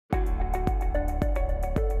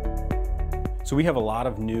So we have a lot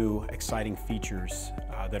of new exciting features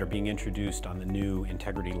that are being introduced on the new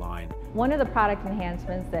Integrity line. One of the product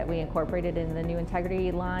enhancements that we incorporated in the new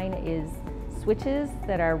Integrity line is switches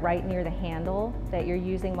that are right near the handle that you're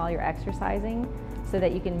using while you're exercising, so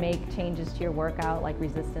that you can make changes to your workout like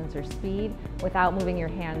resistance or speed without moving your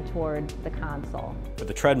hand toward the console. For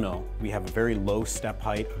the treadmill, we have a very low step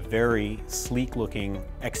height, a very sleek looking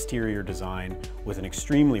exterior design with an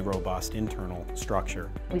extremely robust internal structure.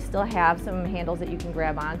 We still have some handles that you can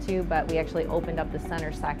grab onto, but we actually opened up the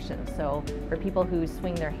center section. So for people who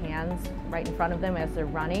swing their hands right in front of them as they're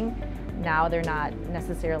running, now they're not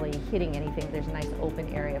necessarily hitting anything. There's a nice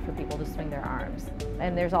open area for people to swing their arms.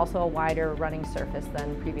 And there's also a wider running surface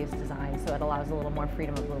than previous designs, so it allows a little more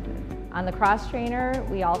freedom of movement. On the cross trainer,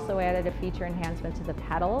 we also added a feature enhancement to the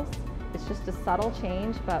pedals. It's just a subtle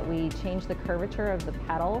change, but we changed the curvature of the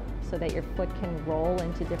pedal so that your foot can roll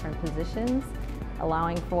into different positions,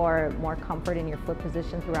 allowing for more comfort in your foot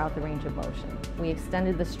position throughout the range of motion. We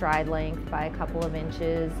extended the stride length by a couple of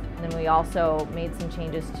inches, and then we also made some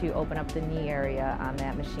changes to open up the knee area on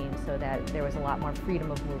that machine so that there was a lot more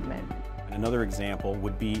freedom of movement. Another example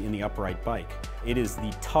would be in the upright bike. It is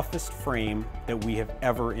the toughest frame that we have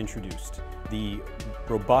ever introduced. The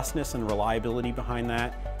robustness and reliability behind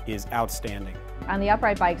that is outstanding. On the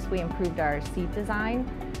upright bikes, we improved our seat design.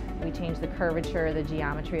 We changed the curvature, the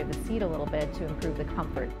geometry of the seat a little bit to improve the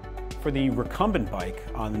comfort. For the recumbent bike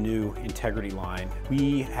on the new Integrity line,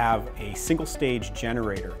 we have a single-stage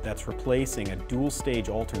generator that's replacing a dual-stage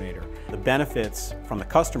alternator. The benefits from the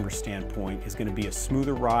customer standpoint is going to be a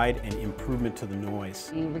smoother ride and improvement to the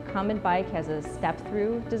noise. The recumbent bike has a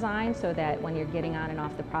step-through design so that when you're getting on and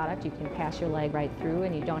off the product, you can pass your leg right through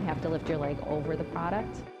and you don't have to lift your leg over the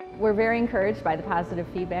product. We're very encouraged by the positive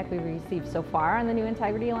feedback we've received so far on the new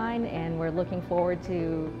Integrity line, and we're looking forward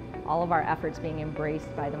to all of our efforts being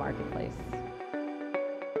embraced by the marketplace.